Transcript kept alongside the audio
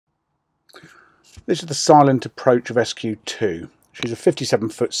This is the silent approach of SQ2. She's a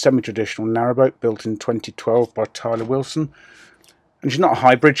 57-foot semi-traditional narrowboat built in 2012 by Tyler Wilson. And she's not a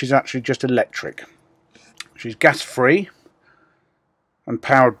hybrid, she's actually just electric. She's gas-free and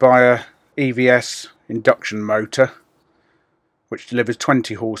powered by a EVS induction motor, which delivers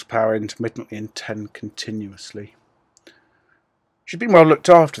 20 horsepower intermittently and 10 continuously. She's been well looked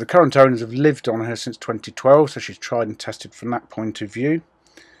after. The current owners have lived on her since 2012, so she's tried and tested from that point of view.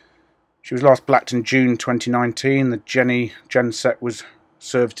 She was last blacked in June 2019. The genset was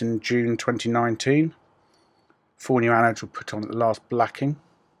serviced in June 2019. 4 new anodes were put on at the last blacking.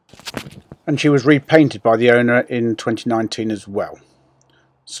 And she was repainted by the owner in 2019 as well.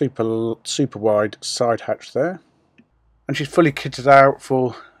 Super wide side hatch there. And she's fully kitted out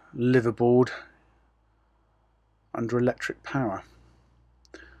for liveaboard under electric power.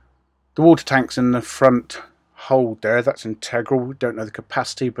 The water tank's in the front hold there, that's integral. We don't know the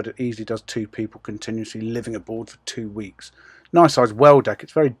capacity, but it easily does 2 people continuously living aboard for 2 weeks. Nice size well deck,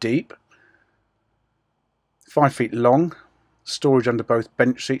 it's very deep. 5 feet long, storage under both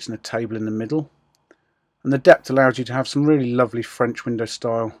bench seats and a table in the middle. And the depth allows you to have some really lovely French window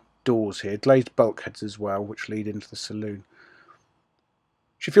style doors here, glazed bulkheads as well, which lead into the saloon.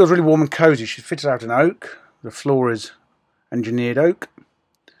 She feels really warm and cosy. She's fitted out in oak. The floor is engineered oak.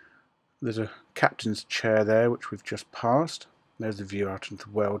 There's a captain's chair there, which we've just passed. There's the view out into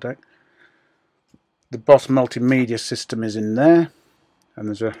the well deck. The Boss multimedia system is in there, and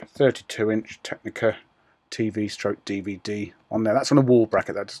there's a 32-inch Technica TV/DVD on there. That's on a wall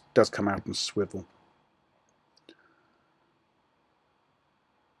bracket that does come out and swivel.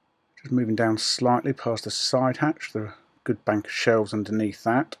 Just moving down slightly past the side hatch, there are a good bank of shelves underneath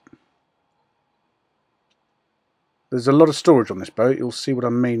that. There's a lot of storage on this boat, you'll see what I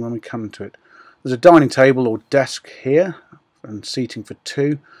mean when we come to it. There's a dining table or desk here and seating for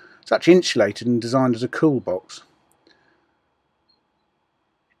 2. It's actually insulated and designed as a cool box.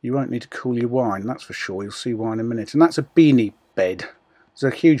 You won't need to cool your wine, that's for sure, you'll see why in a minute. And that's a beanie bed.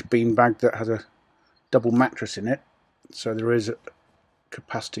 There's a huge bean bag that has a double mattress in it, so there is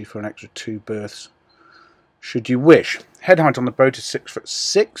capacity for an extra 2 berths should you wish. Head height on the boat is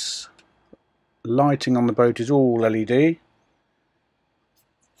 6'6". Lighting on the boat is all LED.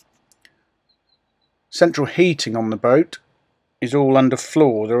 Central heating on the boat is all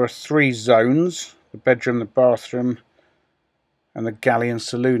underfloor. There are 3 zones, the bedroom, the bathroom and the galley and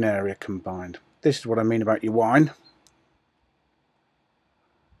saloon area combined. This is what I mean about your wine.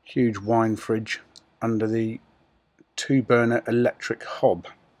 Huge wine fridge under the 2-burner electric hob.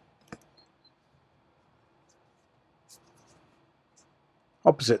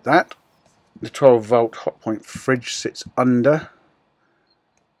 Opposite that, the 12-volt hotpoint fridge sits under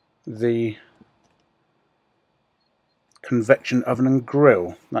the convection oven and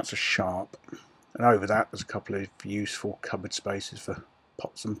grill. That's a Sharp. And over that there's a couple of useful cupboard spaces for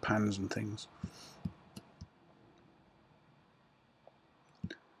pots and pans and things.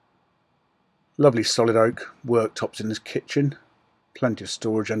 Lovely solid oak worktops in this kitchen. Plenty of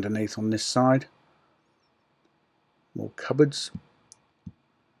storage underneath on this side. More cupboards.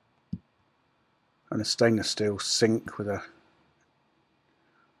 And a stainless steel sink with a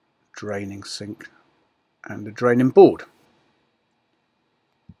draining sink and a draining board.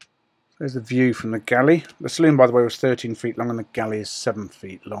 There's the view from the galley. The saloon, by the way, was 13 feet long and the galley is 7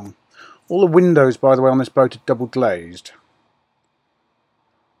 feet long. All the windows, by the way, on this boat are double glazed.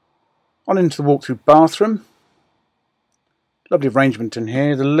 On into the walk-through bathroom. Lovely arrangement in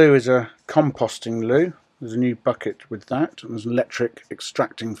here. The loo is a composting loo. There's a new bucket with that, and there's an electric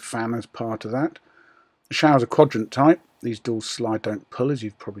extracting fan as part of that. The shower's a quadrant type. These doors slide, don't pull, as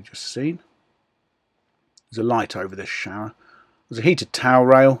you've probably just seen. There's a light over this shower. There's a heated towel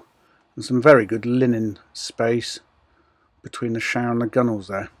rail and some very good linen space between the shower and the gunnels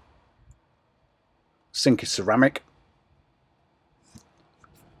there. Sink is ceramic.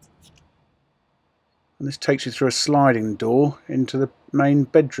 And this takes you through a sliding door into the main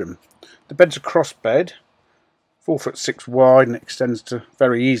bedroom. The bed's a cross bed, 4'6" wide, and it extends to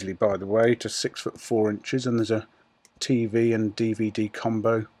very easily, by the way, to 6'4", and there's a TV and DVD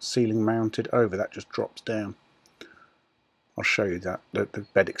combo ceiling mounted over that, just drops down. I'll show you that, the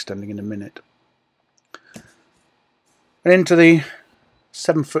bed extending in a minute. And into the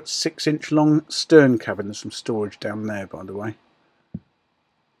 7'6" long stern cabin. There's some storage down there, by the way.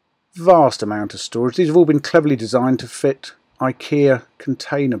 Vast amount of storage. These have all been cleverly designed to fit IKEA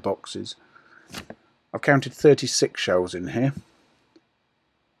container boxes. I've counted 36 shelves in here.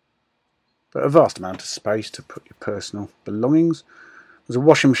 But a vast amount of space to put your personal belongings. There's a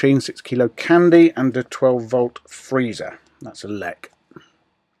washing machine, 6 kilo candy, and a 12-volt freezer. That's a Lek.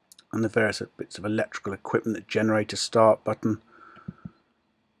 and the various bits of electrical equipment. The generator start button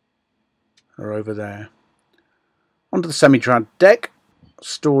are over there. Onto the semi-trad deck,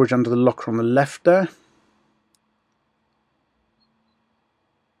 storage under the locker on the left there.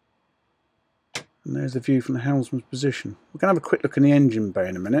 And there's the view from the helmsman's position. We're going to have a quick look in the engine bay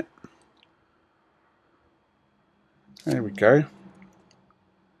in a minute. There we go.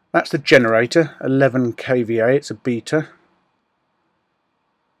 That's the generator, 11 kVA, it's a beta.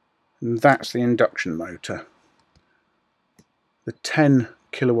 And that's the induction motor. The 10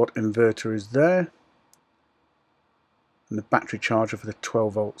 kilowatt inverter is there. And the battery charger for the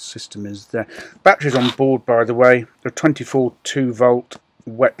 12 volt system is there. Batteries on board, by the way, there are 24 2 volt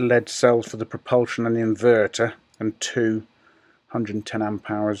wet lead cells for the propulsion and the inverter, and 2 110 amp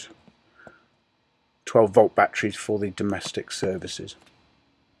hours 12 volt batteries for the domestic services.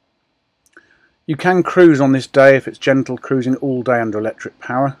 You can cruise on this day if it's gentle cruising all day under electric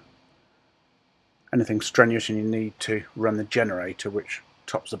power. Anything strenuous and you need to run the generator, which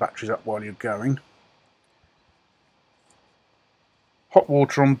tops the batteries up while you're going. Hot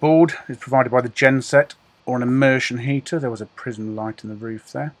water on board is provided by the genset or an immersion heater. There was a prism light in the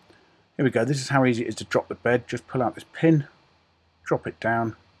roof there. Here we go. This is how easy it is to drop the bed. Just pull out this pin, drop it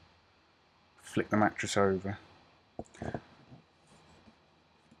down, flick the mattress over.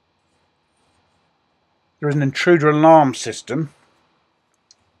 There is an intruder alarm system,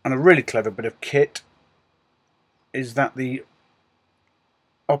 and a really clever bit of kit is that the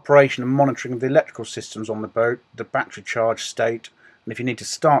operation and monitoring of the electrical systems on the boat, the battery charge state, and if you need to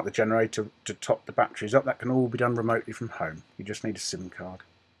start the generator to top the batteries up, that can all be done remotely from home. You just need a SIM card.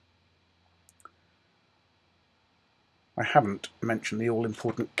 I haven't mentioned the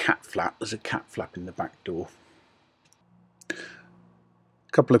all-important cat flap. There's a cat flap in the back door. A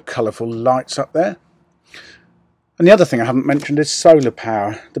couple of colourful lights up there. And the other thing I haven't mentioned is solar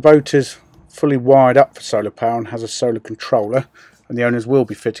power. The boat is fully wired up for solar power and has a solar controller, and the owners will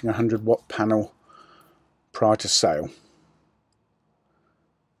be fitting a 100 watt panel prior to sale.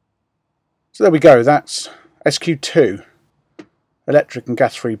 So there we go, that's SQ2, electric and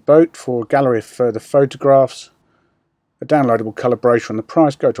gas-free boat. For a gallery of further photographs, a downloadable calibration on the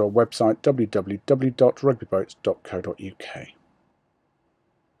price, go to our website www.rugbyboats.co.uk.